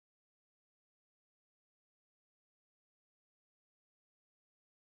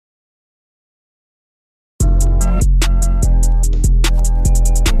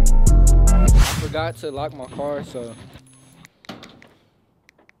forgot to lock my car, so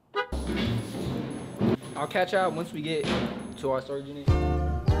I'll catch y'all once we get to our storage unit.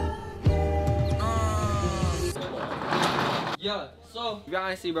 Yeah, so you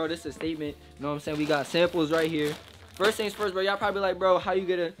guys see, bro, this is a statement. You know what I'm saying? We got samples right here. First things first, bro. Y'all probably like, bro, how you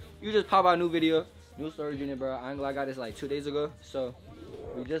just pop out a new video, new storage unit, bro. I ain't gonna lie, I got this like 2 days ago, so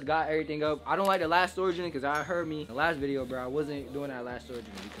we just got everything up. I don't like the last storage unit because I heard me the last video, bro. I wasn't doing that last storage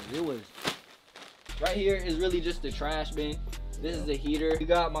unit because it was right here is really just the trash bin. This is the heater. You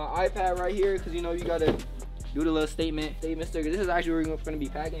got my iPad right here because you know you gotta do the little statement sticker. This is actually where we're gonna be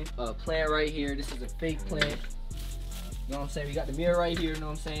packing. A plant right here. This is a fake plant. You know what I'm saying? We got the mirror right here, you know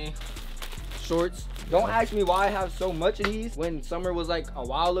what I'm saying? Shorts. Don't ask me why I have so much of these when summer was like a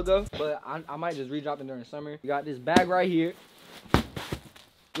while ago, but I might just redrop them during summer. We got this bag right here.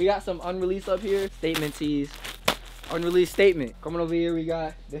 We got some unreleased up here. Statement tees. Unreleased statement. Coming over here, we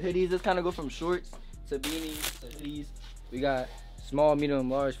got the hoodies. This kind of go from shorts to beanies to hoodies. We got small, medium,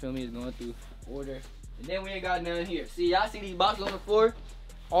 large, feel me, is going through order. And then we ain't got none here. See, y'all see these boxes on the floor?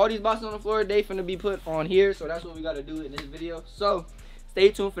 All these boxes on the floor, they finna be put on here, so that's what we gotta do in this video. So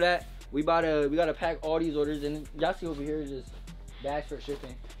stay tuned for that. We gotta pack all these orders, and y'all see over here is just bags for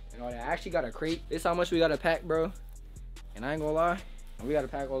shipping and all that. I actually got a crate. This is how much we gotta pack, bro. And I ain't gonna lie, we gotta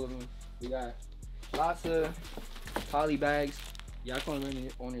pack all of them. We got lots of poly bags. Y'all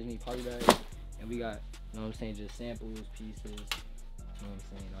owners need poly bags, and we got, you know what I'm saying, just samples, pieces, you know what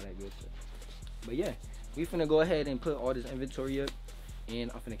I'm saying, all that good stuff. But yeah, we finna go ahead and put all this inventory up.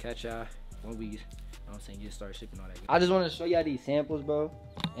 And I'm finna catch y'all when we, you know what I'm saying, get started shipping all that. I just want to show y'all these samples, bro.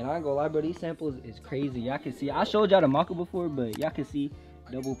 And I ain't gonna lie, bro, these samples is crazy. Y'all can see, I showed y'all the mocha before, but y'all can see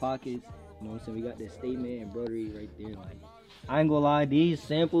double pockets. You know what I'm saying? We got this statement embroidery right there. Like, I ain't gonna lie, these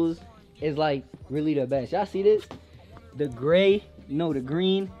samples is like really the best. Y'all see this? The gray, no, the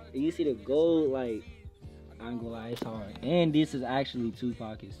green, and you see the gold, like, I ain't gonna lie, it's hard. And this is actually 2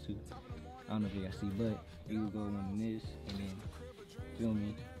 pockets too. I don't know if you guys see, but you will go on this and then, feel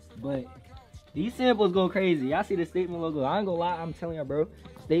me? But these samples go crazy. Y'all see the statement logo? I ain't gonna lie, I'm telling y'all, bro,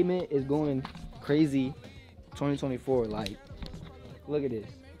 statement is going crazy 2024. Like, look at this.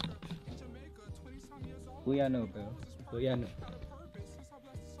 Who y'all know, bro? Who y'all know?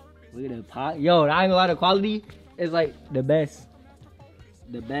 Look at the pot. Yo, I ain't gonna lie, the quality is like the best.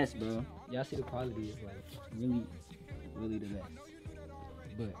 The best, bro. Y'all see the quality is like really, really the best.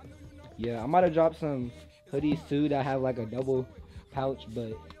 But yeah, I might have dropped some hoodies too that have like a double pouch,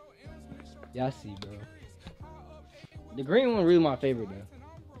 but y'all see, bro. The green one really my favorite, though.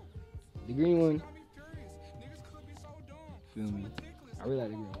 The green one, feel me? I really like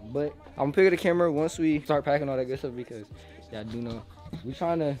the green one. But I'm gonna pick up the camera once we start packing all that good stuff because y'all do know we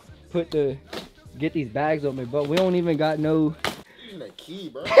trying to get these bags open, but we don't even got no. Using that key,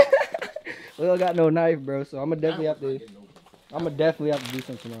 bro. We don't got no knife, bro. So I'm gonna definitely have to. Do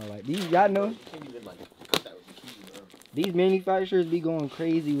something tomorrow. Like these, y'all know. These manufacturers be going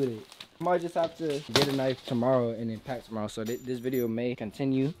crazy with it. I might just have to get a knife tomorrow and then pack tomorrow. So this video may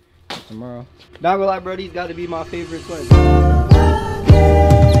continue tomorrow. Not gonna lie, bro, these gotta be my favorite sweats.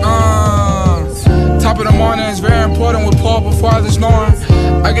 Top of the morning is very important with Paul before I just snoring.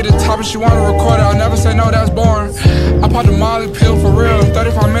 I get the top and she wanna record it, I'll never say no, that's boring. I pop the Molly pill for real,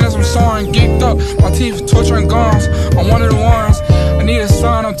 35 minutes I'm soaring, geeked up, my teeth torturing gums, I'm one of the ones. I need a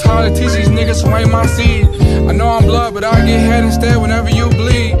son, I'm tired of teaching these niggas who ain't my seed. I know I'm blood, but I get head instead whenever you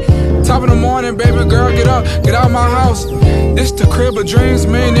bleed. Top of the morning, baby girl, get up, get out my house. This the crib of dreams,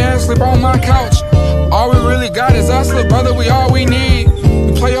 millionaires sleep on my couch. All we really got is us, little brother, we all we need.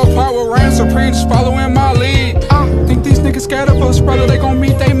 You play your part with Reign Supreme, just following my lead. I think these niggas scared of us, brother, they gon'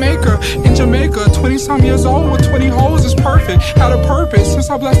 meet they maker. In Jamaica, 20-some years old with 20 hoes is perfect. Had a purpose, since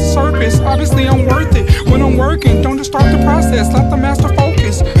I blessed the surface, obviously I'm worth it. When I'm working, don't just start the process, let the master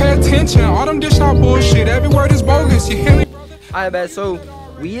focus. Pay attention, all them dish out bullshit, every word is bogus, you hear me? Alright, bet, so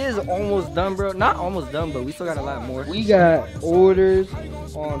we is almost done, bro. Not almost done, but we still got a lot more. We got orders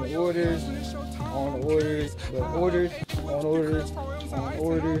on orders on orders, but orders on orders on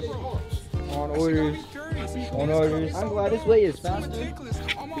orders on orders on orders. I'm glad this way is faster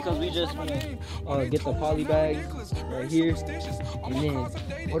because we just wanna get the poly bags right here and then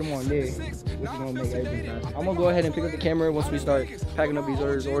put them on there, which is gonna make everything faster. I'm gonna go ahead and pick up the camera once we start packing up these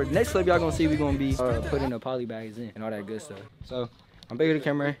orders. Or next clip y'all gonna see we gonna be putting the poly bags in and all that good stuff. So I'm picking the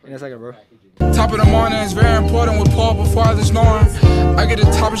camera in a second, bro. Top of the morning is very important with Paul before I just snoring. I get the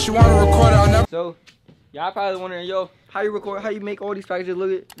top and she wanna record it, I'll never. So y'all probably wondering, yo, how you record, how you make all these packages look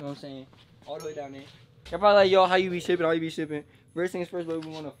good? You know what I'm saying? All the way down there. You're probably like, yo, how you be shipping? How you be shipping? First things first, what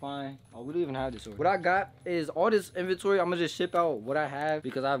we want to find. Oh, we don't even have this order. What I got is all this inventory. I'm gonna just ship out what I have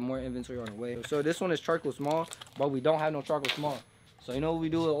because I have more inventory on the way. So this one is charcoal small, but we don't have no charcoal small. So you know what we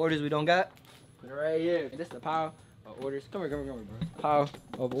do with orders we don't got? Put it right here. And this is the pile of orders. Come here, bro. Pile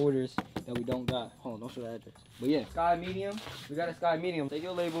of orders that we don't got. Hold on, don't show the address. But yeah, sky medium. We got a sky medium. Take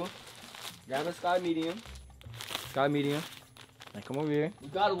your label. Grab a sky medium. Sky medium. Now come over here. We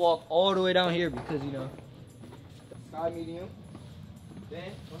gotta walk all the way down here because you know. Sky medium.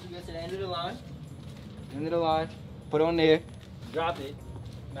 Then once we get to the end of the line, put on there, drop it.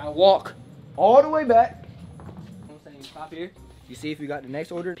 Now walk all the way back. You know what I'm saying? Stop here. You see if you got the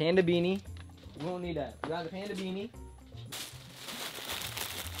next order. Panda beanie. We don't need that. We got the panda beanie.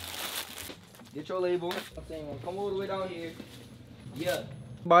 Get your label. I'm saying come all the way down here. Yeah.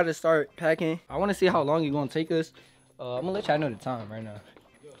 About to start packing. I want to see how long it's gonna take us. I'm gonna let y'all know the time right now.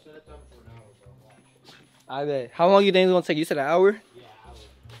 Yo, set a time for an hour, bro. Watch. I bet. How long you think it's gonna take? You said an hour? Yeah, hour.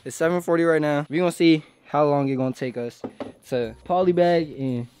 It's 7:40 right now. We're gonna see how long it's gonna take us to poly bag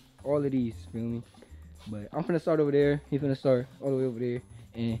and all of these, feel me? But I'm finna start over there. He's finna start all the way over there.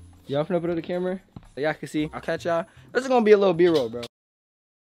 And y'all finna put up the camera so y'all can see. I'll catch y'all. This is gonna be a little B-roll, bro.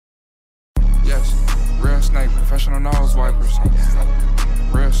 Yes, real snake, professional nose wipers.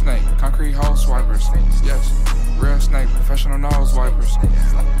 Real snake, concrete hose wipers. Yes, real snake, professional nose wipers.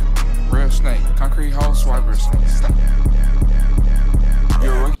 Real snake, concrete hose wipers.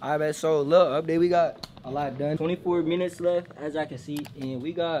 I bet. So look, update, we got a lot done. 24 minutes left, as I can see, and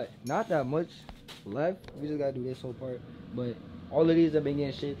we got not that much left. We just gotta do this whole part, but all of these have been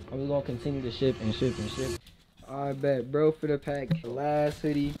getting shipped, and we're gonna continue to ship and ship and ship. I bet, bro, for the pack, the last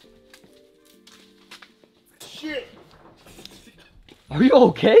hoodie. Shit! Are you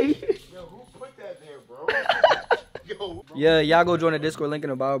okay? Yo, who put that there, bro? Yo, bro. Yeah, y'all go join the Discord link in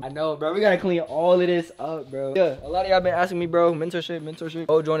the bio. I know, bro. We gotta clean all of this up, bro. Yeah, a lot of y'all been asking me, bro, mentorship.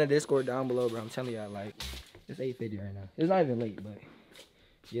 Go join the Discord down below, bro. I'm telling y'all, like, it's 8:50 right now. It's not even late, but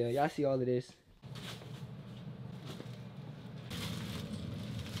yeah, y'all see all of this.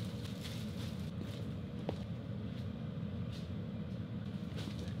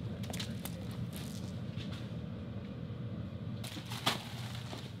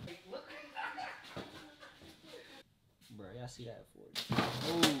 I see that for you.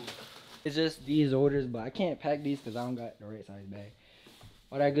 Oh, it's just these orders, but I can't pack these because I don't got the right size bag.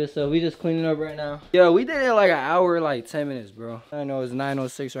 All that good stuff. We just cleaning up right now. Yo, we did it like an hour, like 10 minutes, bro. I know it's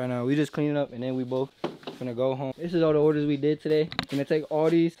 9:06 right now. We just cleaning up and then we both gonna go home. This is all the orders we did today. Gonna take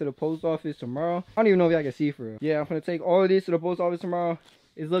all these to the post office tomorrow. I don't even know if y'all can see for real. Yeah, I'm gonna take all of these to the post office tomorrow.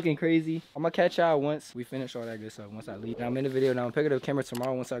 It's looking crazy. I'm gonna catch y'all once we finish all that good stuff, once I leave. Now I'm in the video now. I'm picking up the camera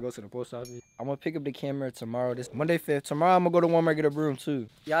tomorrow once I go to the post office. I'm gonna pick up the camera tomorrow, this Monday 5th. Tomorrow I'm gonna go to Walmart, get a broom too.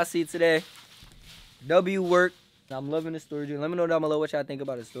 Y'all see today, W work. I'm loving the storage unit. Let me know down below what y'all think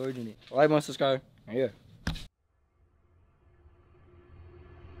about the storage unit. Like and subscribe. Yeah.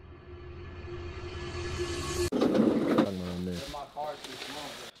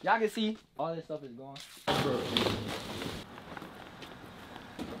 Y'all can see all this stuff is gone.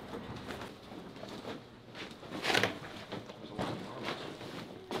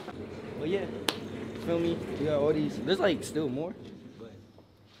 But yeah, feel me? We got all these. There's like still more, but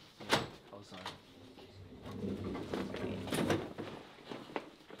yeah. Oh, sorry.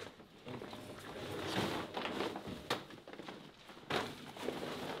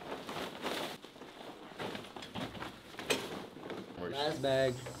 Last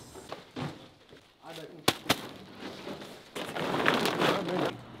bag.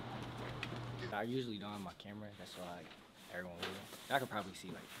 I usually don't have my camera, that's why everyone will. I could probably see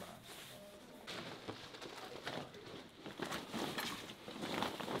like behind.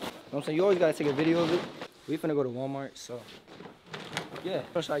 You know what I'm saying? You always gotta take a video of it. We finna go to Walmart, so yeah.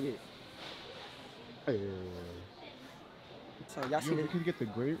 What should I get? Hey. So y'all see Can you get the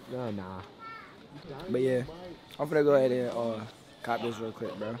grape? Nah. But yeah, I'm finna go ahead and cop this real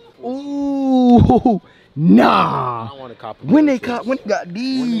quick, bro. Ooh, nah. I don't want to cop. When they got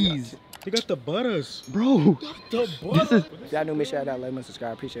these, They got the butters, bro. The butters. If y'all new, make sure y'all like and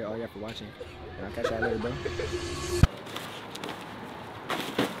subscribe. Appreciate all y'all for watching. And I'll catch y'all later, bro.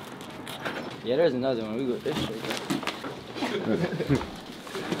 Yeah, there's another one. We go this straight.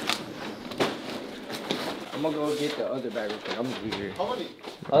 I'm gonna go get the other bag real quick. I'm gonna be here. How many?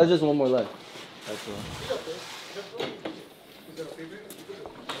 Oh, there's just one more left. That's all. Is that a favorite?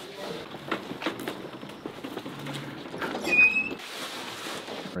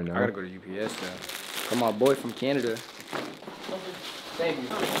 Right now. I gotta go to UPS now. Come my boy from Canada. Thank you.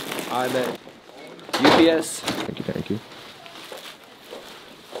 I bet. UPS. Thank you.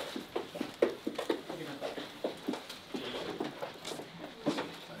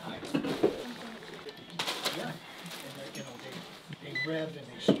 grabbed and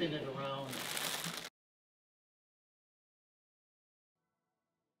they spin it around.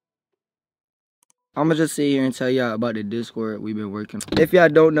 I'm gonna just sit here and tell y'all about the Discord we've been working on. If y'all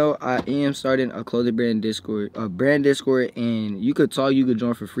don't know, I am starting a clothing brand Discord, and you could talk, you could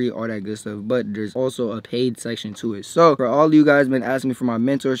join for free, all that good stuff, but there's also a paid section to it. So for all of you guys been asking me for my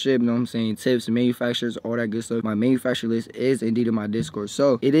mentorship, you know what I'm saying, tips, manufacturers, all that good stuff, my manufacturer list is indeed in my Discord.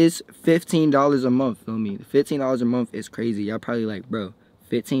 So it is $15 a month, feel me? $15 a month is crazy. Y'all probably like, bro,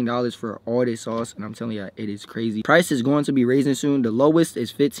 $15 for all this sauce, and I'm telling y'all, it is crazy. Price is going to be raising soon. The lowest is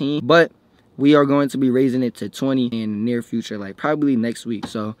 15, but we are going to be raising it to 20 in the near future, like probably next week.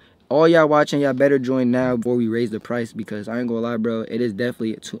 So all y'all watching, y'all better join now before we raise the price, because I ain't gonna lie, bro, it is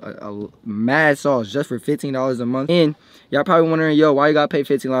definitely a mad sauce just for $15 a month. And y'all probably wondering, yo, why you gotta pay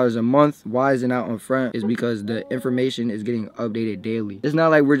 $15 a month? Why is it not on front? Is because the information is getting updated daily. It's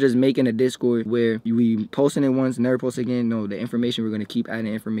not like we're just making a Discord where we posting it once, never post again. No, the information, we're gonna keep adding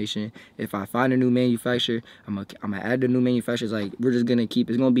information. If I find a new manufacturer, I'm gonna add the new manufacturers. Like, we're just gonna keep,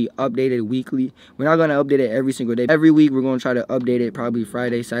 it's gonna be updated weekly. We're not gonna update it every single day. Every week we're gonna try to update it, probably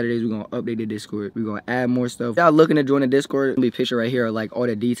Friday, Saturdays. We're gonna update the Discord. We're gonna add more stuff. Y'all looking to join the Discord, there'll be a picture right here of like all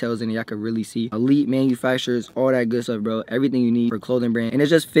the details in it. Y'all can really see elite manufacturers, all that good stuff, bro. Everything you need for clothing brand, and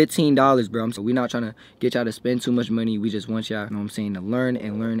it's just $15, bro. So we're not trying to get y'all to spend too much money. We just want y'all, you know what I'm saying, to learn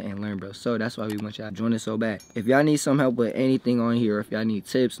and learn and learn, bro. So that's why we want y'all to join us so bad. If y'all need some help with anything on here, if y'all need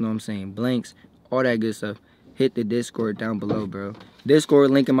tips, you know what I'm saying, blanks, all that good stuff, hit the Discord down below, bro. Discord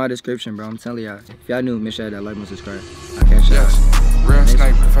link in my description, bro. I'm telling y'all, if y'all new, make sure that like and subscribe. I catch y'all. Real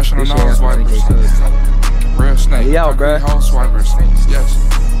snake, professional nose wipers. Real snake, yo, bro. Hose wipers.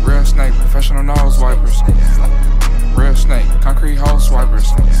 Yes. Real snake, professional nose wipers. Real snake, concrete hose wipers.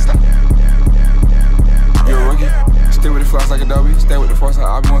 You a rookie? Stay with the floss like Adobe. Stay with the force like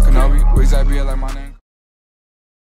Obi-Wan Kenobi. With Zabiel like my name.